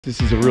This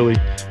is a really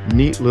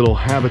neat little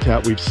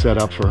habitat we've set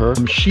up for her.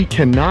 She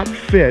cannot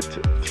fit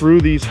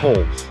through these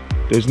holes.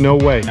 There's no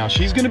way. Now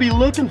she's gonna be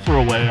looking for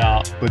a way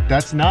out, but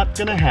that's not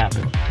gonna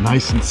happen.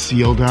 Nice and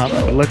sealed up.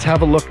 But let's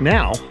have a look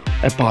now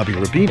at Bobby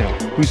Rubino,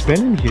 who's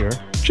been in here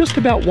just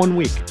about 1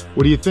 week.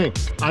 What do you think?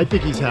 I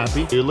think he's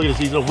happy. Here, look at this,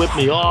 he's gonna whip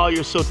me. Oh,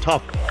 you're so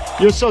tough.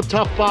 You're so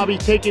tough, Bobby,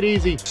 take it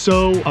easy.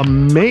 So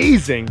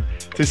amazing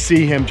to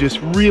see him just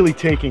really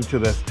taking to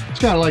this.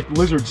 It's kind of like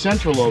Lizard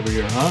Central over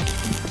here, huh?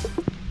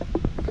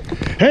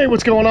 Hey,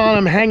 what's going on?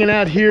 I'm hanging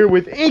out here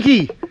with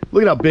Inky.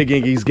 Look at how big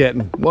Inky's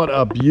getting. What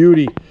a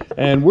beauty.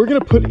 And we're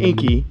gonna put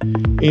Inky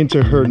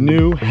into her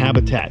new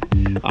habitat.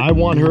 I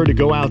want her to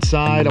go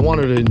outside. I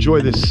want her to enjoy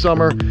this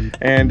summer.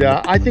 And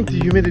I think the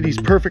humidity's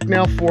perfect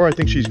now for her. I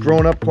think she's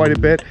grown up quite a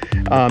bit.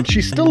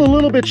 She's still a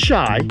little bit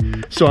shy,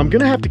 so I'm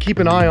gonna have to keep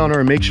an eye on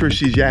her and make sure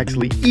she's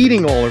actually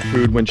eating all her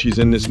food when she's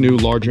in this new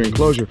larger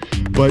enclosure.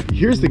 But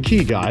here's the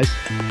key, guys.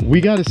 We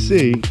gotta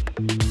see,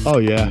 oh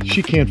yeah,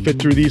 she can't fit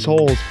through these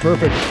holes.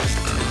 Perfect.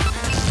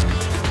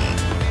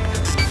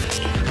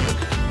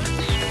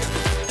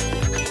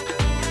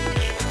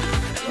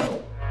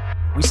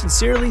 We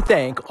sincerely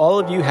thank all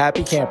of you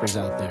happy campers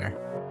out there.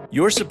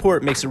 Your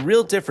support makes a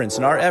real difference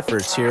in our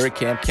efforts here at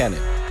Kamp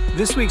Kenan.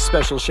 This week's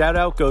special shout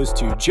out goes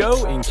to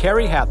Joe and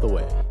Carrie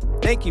Hathaway.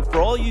 Thank you for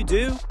all you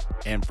do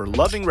and for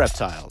loving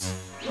reptiles.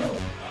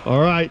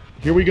 All right,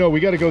 here we go. We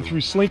got to go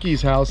through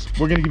Slinky's house.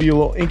 We're going to give you a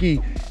little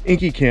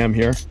Inky cam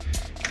here.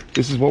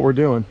 This is what we're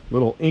doing.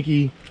 Little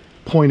Inky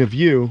point of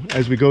view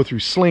as we go through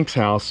Slink's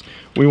house.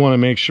 We want to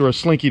make sure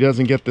Slinky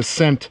doesn't get the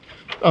scent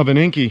of an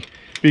Inky,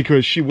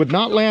 because she would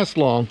not last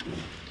long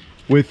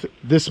with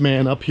this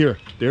man up here.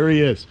 There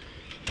he is.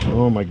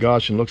 Oh my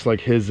gosh, and looks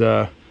like his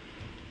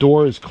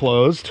door is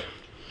closed.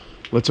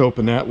 Let's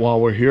open that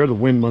while we're here. The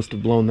wind must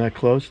have blown that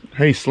closed.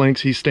 Hey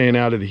Slinks, he's staying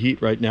out of the heat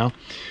right now.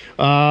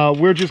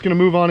 We're just gonna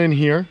move on in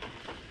here.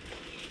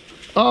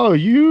 Oh,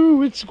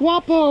 it's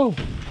Guapo.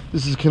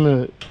 This is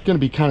gonna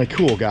be kind of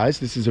cool, guys.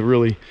 This is a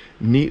really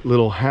neat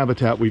little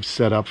habitat we've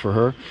set up for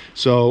her.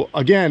 So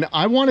again,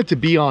 I want it to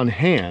be on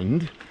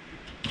hand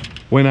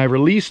when I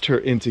released her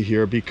into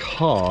here,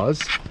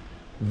 because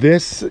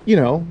this,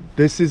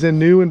 this is a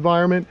new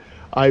environment.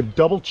 I've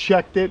double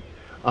checked it.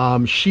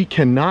 She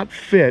cannot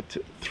fit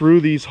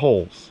through these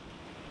holes.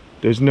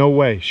 There's no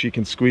way she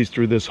can squeeze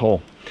through this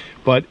hole.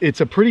 But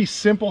it's a pretty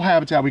simple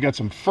habitat. We got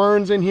some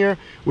ferns in here.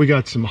 We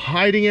got some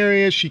hiding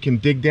areas. She can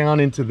dig down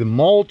into the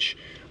mulch.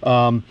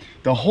 The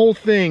whole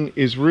thing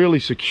is really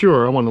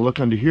secure. I want to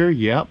look under here.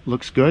 Yep,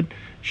 looks good.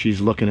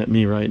 She's looking at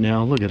me right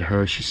now. Look at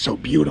her. She's so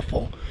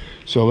beautiful.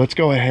 So let's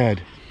go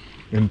ahead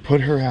and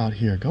put her out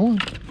here. Go on.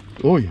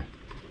 Oh yeah,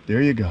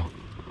 there you go.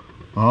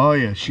 Oh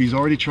yeah, she's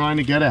already trying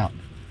to get out.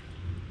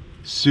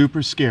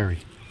 Super scary.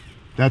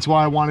 That's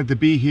why I wanted to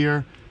be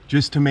here,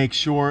 just to make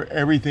sure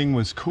everything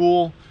was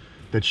cool,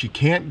 that she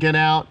can't get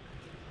out.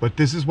 But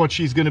this is what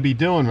she's gonna be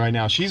doing right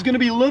now. She's gonna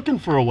be looking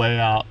for a way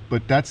out,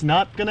 but that's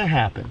not gonna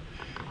happen,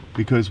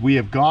 because we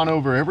have gone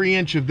over every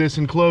inch of this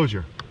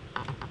enclosure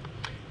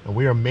and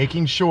we are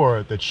making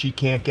sure that she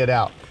can't get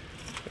out.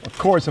 Of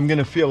course, I'm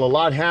gonna feel a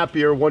lot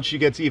happier once she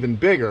gets even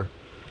bigger.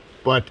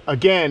 But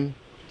again,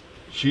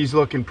 she's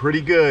looking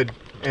pretty good.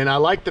 And I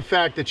like the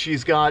fact that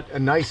she's got a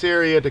nice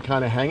area to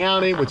kind of hang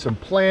out in with some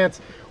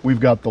plants. We've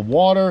got the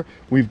water,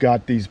 we've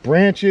got these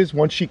branches.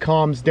 Once she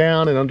calms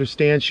down and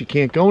understands she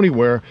can't go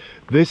anywhere,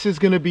 this is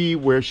gonna be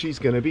where she's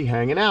gonna be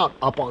hanging out,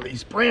 up on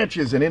these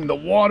branches and in the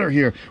water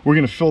here. We're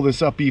gonna fill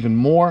this up even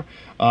more,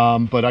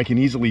 but I can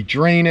easily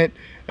drain it.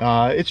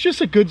 It's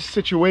just a good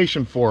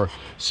situation for her.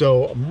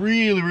 So I'm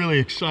really, really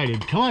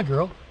excited. Come on,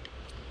 girl.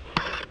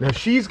 Now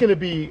she's gonna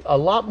be a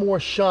lot more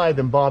shy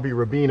than Bobby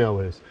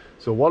Rubino is.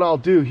 So what I'll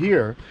do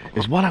here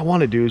is, what I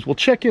wanna do is, we'll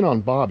check in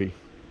on Bobby,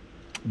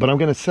 but I'm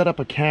gonna set up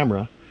a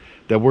camera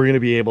that we're gonna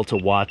be able to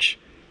watch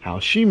how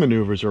she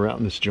maneuvers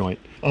around this joint.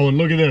 Oh, and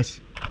look at this.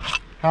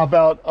 How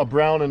about a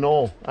brown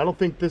anole? I don't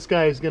think this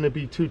guy is gonna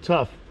be too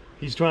tough.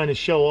 He's trying to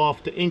show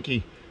off to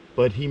Inky,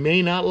 but he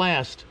may not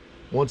last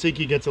once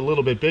Inky gets a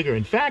little bit bigger.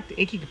 In fact,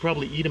 Inky could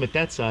probably eat him at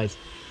that size.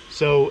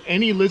 So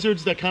any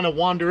lizards that kind of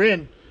wander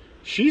in,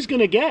 she's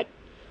gonna get.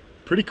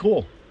 Pretty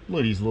cool.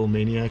 Look at these little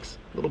maniacs,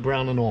 little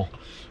brown and all.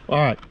 All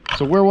right,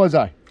 so where was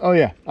I? Oh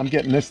yeah, I'm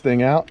getting this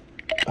thing out.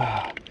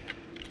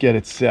 Get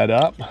it set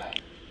up.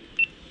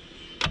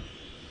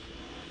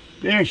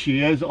 There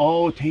she is.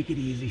 Oh, take it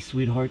easy,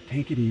 sweetheart,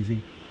 take it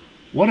easy.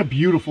 What a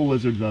beautiful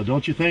lizard though,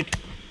 don't you think?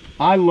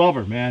 I love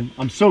her, man.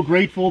 I'm so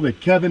grateful that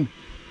Kevin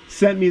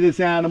sent me this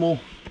animal.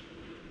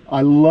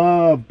 I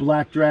love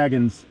black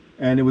dragons,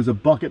 and it was a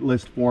bucket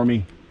list for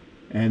me,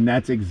 and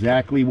that's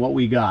exactly what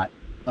we got.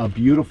 A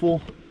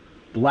beautiful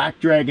black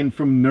dragon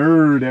from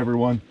Nerd,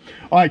 everyone.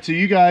 All right, so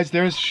you guys,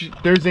 there's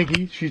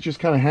Inky. She's just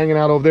kind of hanging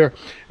out over there,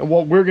 and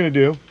what we're gonna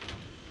do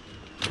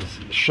is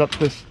shut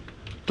this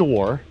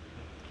door.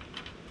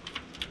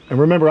 And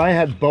remember, I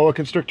had boa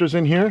constrictors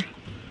in here.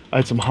 I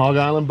had some Hog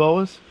Island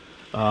boas,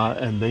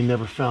 and they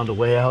never found a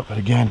way out. But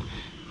again,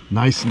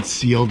 nice and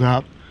sealed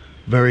up,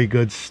 very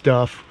good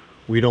stuff.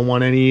 We don't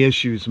want any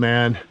issues,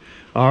 man.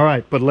 All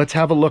right, but let's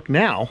have a look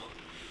now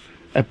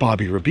at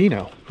Bobby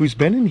Rubino, who's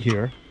been in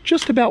here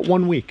just about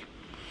 1 week.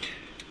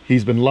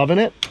 He's been loving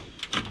it.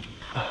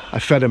 I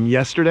fed him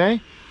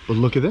yesterday, but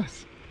look at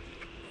this.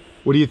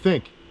 What do you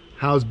think?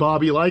 How's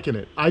Bobby liking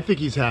it? I think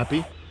he's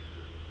happy.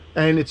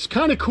 And it's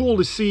kind of cool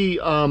to see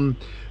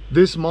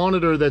this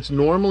monitor that's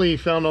normally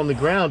found on the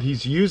ground.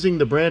 He's using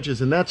the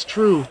branches, and that's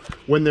true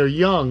when they're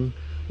young.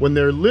 When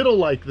they're little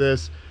like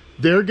this,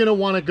 they're gonna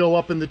wanna go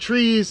up in the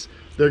trees.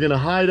 They're gonna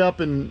hide up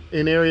in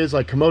areas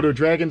like Komodo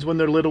dragons when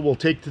they're little, will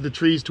take to the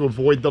trees to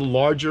avoid the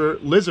larger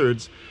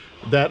lizards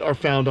that are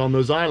found on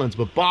those islands.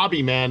 But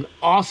Bobby, man,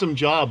 awesome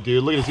job,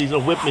 dude. Look at this, he's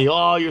gonna whip me.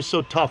 Oh, you're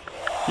so tough.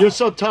 You're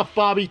so tough,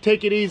 Bobby,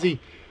 take it easy.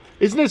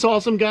 Isn't this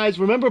awesome, guys?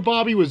 Remember,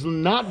 Bobby was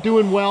not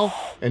doing well,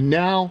 and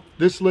now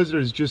this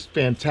lizard is just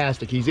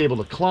fantastic. He's able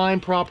to climb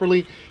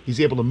properly.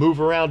 He's able to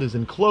move around his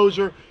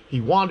enclosure.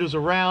 He wanders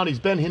around. He's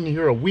been in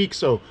here a week,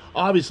 so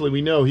obviously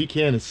we know he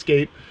can't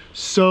escape.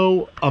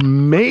 So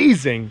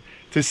amazing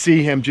to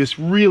see him just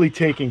really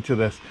taking to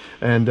this.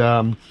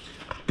 And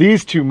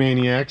these two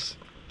maniacs,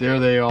 there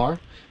they are.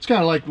 It's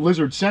kind of like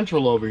Lizard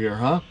Central over here,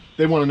 huh?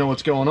 They want to know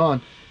what's going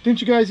on. Didn't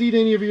you guys eat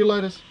any of your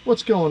lettuce?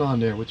 What's going on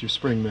there with your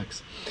spring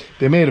mix?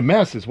 They made a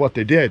mess is what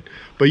they did.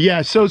 But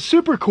yeah, so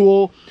super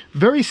cool.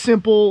 Very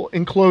simple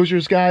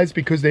enclosures, guys,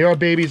 because they are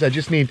babies. I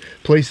just need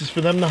places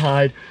for them to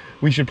hide.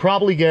 We should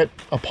probably get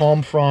a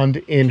palm frond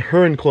in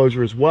her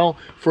enclosure as well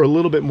for a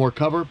little bit more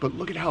cover. But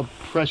look at how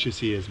precious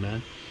he is,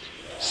 man.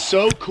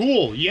 So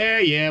cool.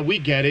 Yeah, we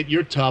get it.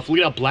 You're tough. Look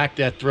at how black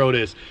that throat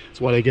is. That's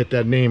why they get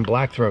that name,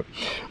 Black Throat.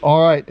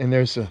 All right, and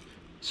there's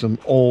some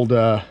old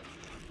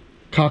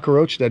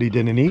cockroach that he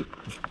didn't eat,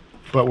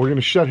 but we're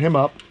gonna shut him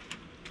up.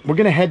 We're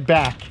gonna head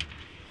back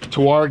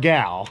to our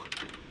gal,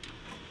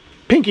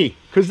 Pinky,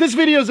 because this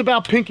video is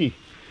about Pinky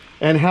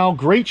and how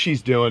great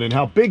she's doing and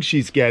how big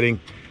she's getting.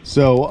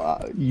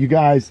 So you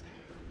guys,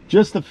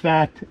 just the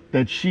fact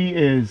that she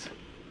is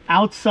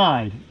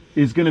outside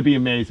is gonna be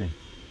amazing.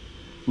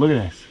 Look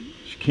at this.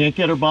 She can't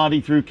get her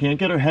body through, can't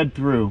get her head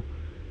through,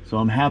 so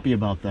I'm happy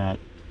about that.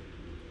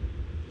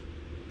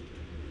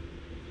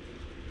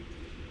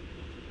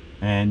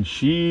 And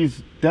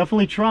she's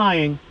definitely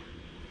trying,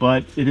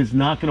 but it is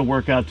not going to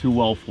work out too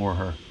well for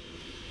her.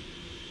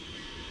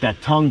 That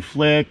tongue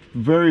flick,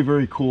 very,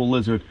 very cool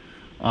lizard.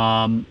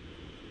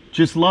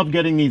 Just love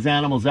getting these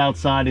animals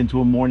outside into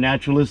a more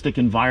naturalistic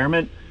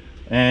environment.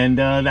 And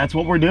that's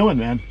what we're doing,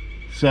 man.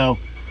 So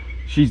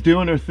she's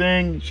doing her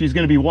thing. She's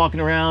going to be walking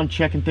around,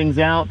 checking things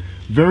out.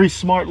 Very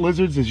smart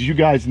lizards, as you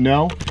guys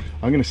know.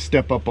 I'm going to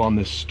step up on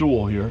this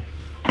stool here,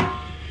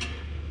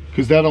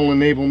 because that'll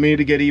enable me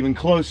to get even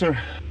closer.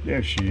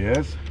 There she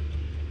is.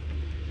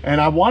 And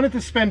I wanted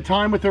to spend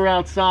time with her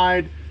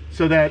outside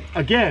so that,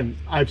 again,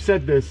 I've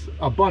said this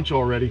a bunch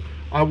already,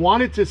 I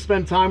wanted to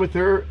spend time with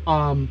her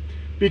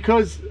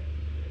because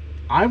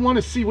I want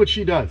to see what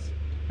she does.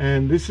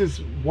 And this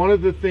is one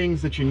of the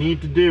things that you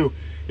need to do.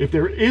 If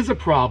there is a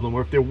problem, or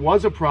if there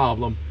was a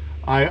problem,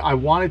 I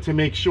wanted to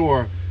make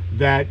sure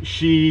that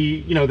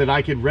she, you know, that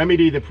I could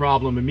remedy the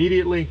problem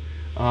immediately.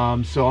 So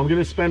I'm going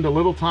to spend a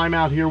little time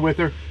out here with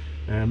her.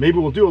 Maybe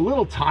we'll do a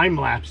little time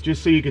lapse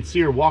just so you can see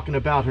her walking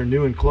about her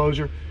new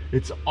enclosure.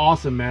 It's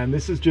awesome, man.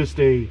 This is just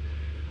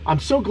I'm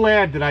so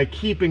glad that I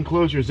keep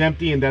enclosures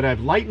empty and that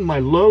I've lightened my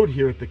load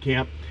here at the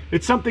camp.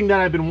 It's something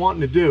that I've been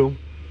wanting to do.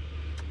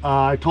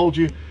 I told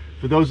you,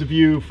 for those of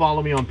you who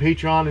follow me on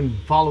Patreon and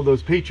follow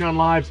those Patreon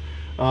lives,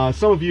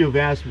 some of you have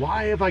asked,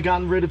 why have I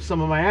gotten rid of some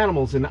of my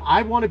animals? And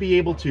I want to be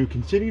able to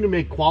continue to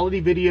make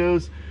quality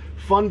videos,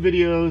 fun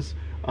videos.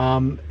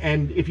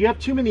 And if you have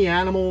too many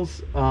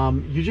animals,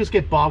 you just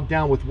get bogged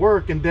down with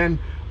work, and then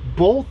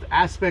both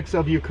aspects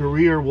of your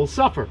career will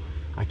suffer.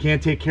 I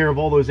can't take care of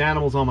all those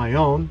animals on my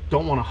own.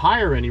 Don't want to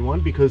hire anyone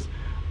because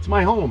it's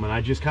my home and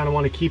I just kind of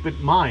want to keep it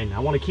mine. I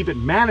want to keep it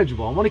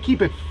manageable. I want to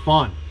keep it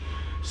fun.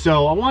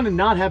 So I want to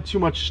not have too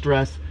much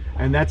stress,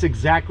 and that's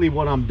exactly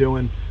what I'm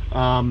doing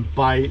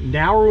by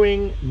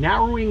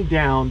narrowing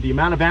down the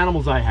amount of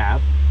animals I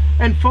have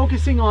and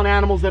focusing on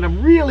animals that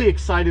I'm really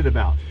excited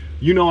about.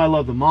 You know I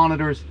love the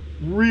monitors,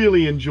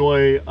 really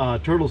enjoy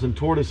turtles and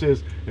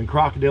tortoises and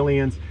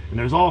crocodilians, and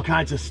there's all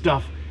kinds of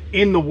stuff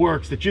in the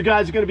works that you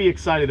guys are going to be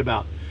excited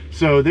about.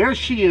 So there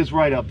she is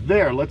right up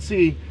there. Let's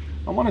see,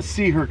 I want to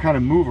see her kind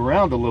of move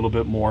around a little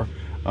bit more,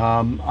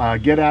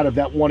 get out of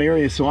that one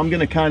area. So I'm going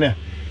to kind of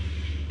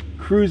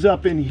cruise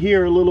up in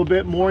here a little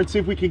bit more and see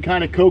if we can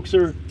kind of coax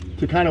her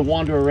to kind of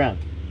wander around.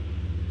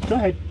 Go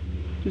ahead,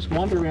 just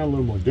wander around a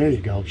little more. There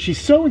you go.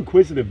 She's so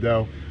inquisitive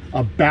though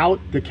about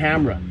the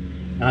camera.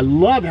 I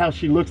love how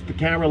she looks at the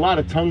camera. A lot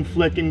of tongue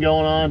flicking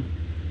going on.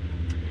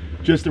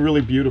 Just a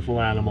really beautiful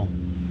animal.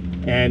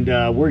 And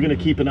we're gonna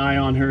keep an eye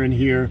on her in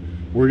here.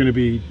 We're gonna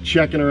be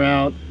checking her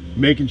out,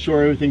 making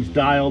sure everything's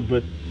dialed.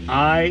 But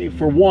I,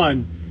 for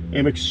one,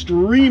 am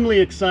extremely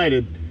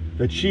excited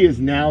that she has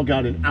now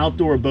got an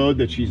outdoor abode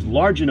that she's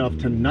large enough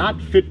to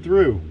not fit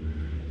through.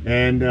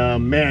 And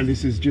man,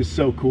 this is just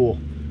so cool.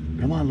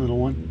 Come on, little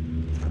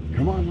one.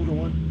 Come on, little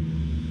one.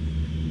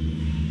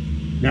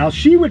 Now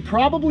she would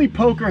probably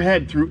poke her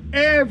head through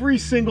every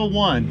single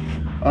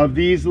one of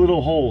these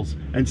little holes.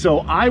 And so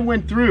I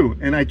went through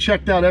and I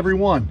checked out every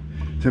one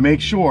to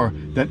make sure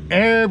that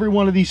every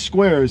one of these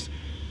squares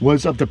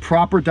was of the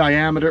proper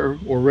diameter,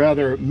 or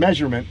rather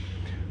measurement,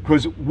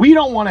 because we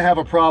don't want to have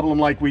a problem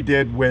like we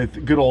did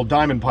with good old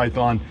diamond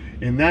python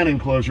in that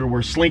enclosure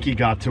where Slinky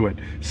got to it.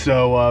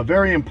 So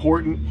very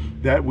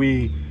important that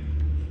we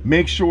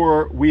make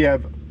sure we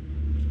have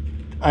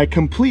a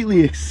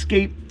completely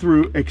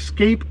escape-proof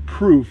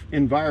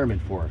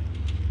environment for her.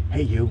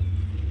 Hey you,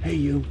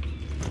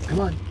 come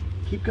on,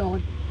 keep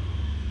going.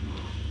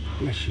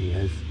 There she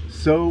is,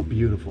 so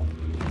beautiful.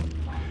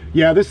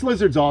 Yeah, this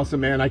lizard's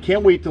awesome, man. I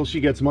can't wait till she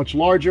gets much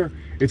larger.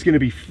 It's gonna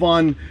be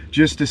fun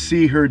just to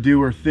see her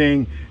do her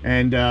thing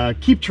and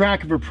keep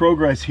track of her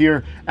progress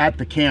here at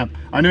the camp.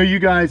 I know you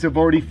guys have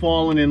already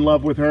fallen in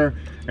love with her,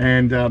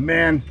 and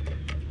man,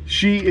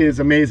 she is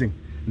amazing.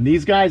 And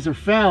these guys are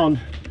found,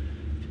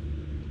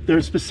 they're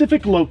a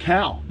specific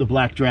locale, the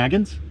black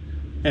dragons,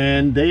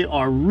 and they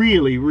are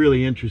really,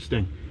 really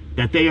interesting.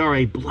 That they are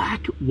a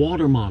black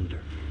water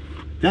monitor.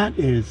 That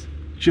is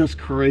just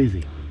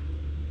crazy.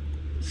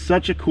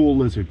 Such a cool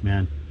lizard,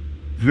 man.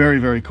 Very,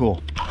 very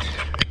cool.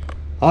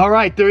 All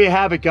right, there you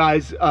have it,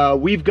 guys.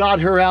 We've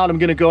got her out. I'm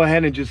gonna go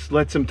ahead and just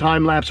let some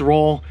time lapse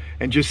roll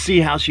and just see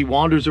how she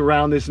wanders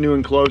around this new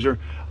enclosure.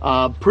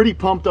 Pretty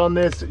pumped on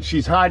this.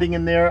 She's hiding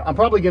in there. I'm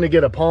probably gonna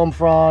get a palm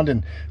frond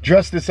and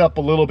dress this up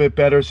a little bit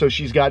better so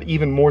she's got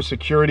even more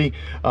security.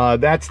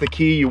 That's the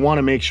key. You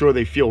wanna make sure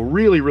they feel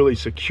really, really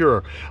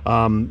secure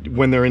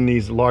when they're in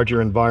these larger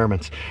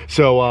environments.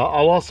 So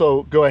I'll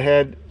also go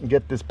ahead and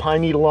get this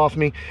pine needle off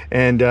me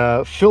and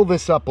fill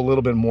this up a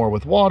little bit more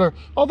with water,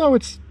 although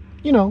it's,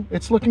 you know,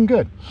 it's looking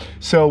good.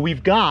 So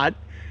we've got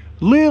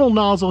little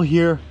nozzle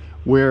here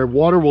where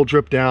water will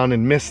drip down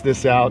and mist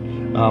this out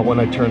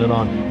when I turn it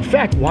on. In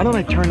fact, why don't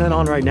I turn that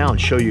on right now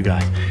and show you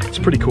guys? It's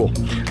pretty cool.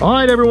 All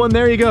right, everyone,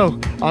 there you go.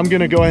 I'm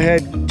gonna go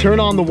ahead, turn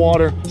on the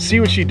water,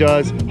 see what she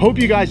does. Hope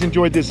you guys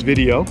enjoyed this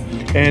video,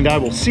 and I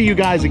will see you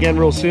guys again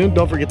real soon.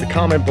 Don't forget to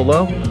comment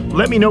below.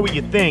 Let me know what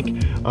you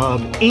think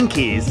of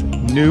Inky's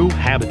new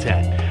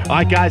habitat. All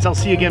right, guys, I'll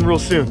see you again real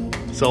soon.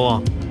 So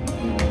long.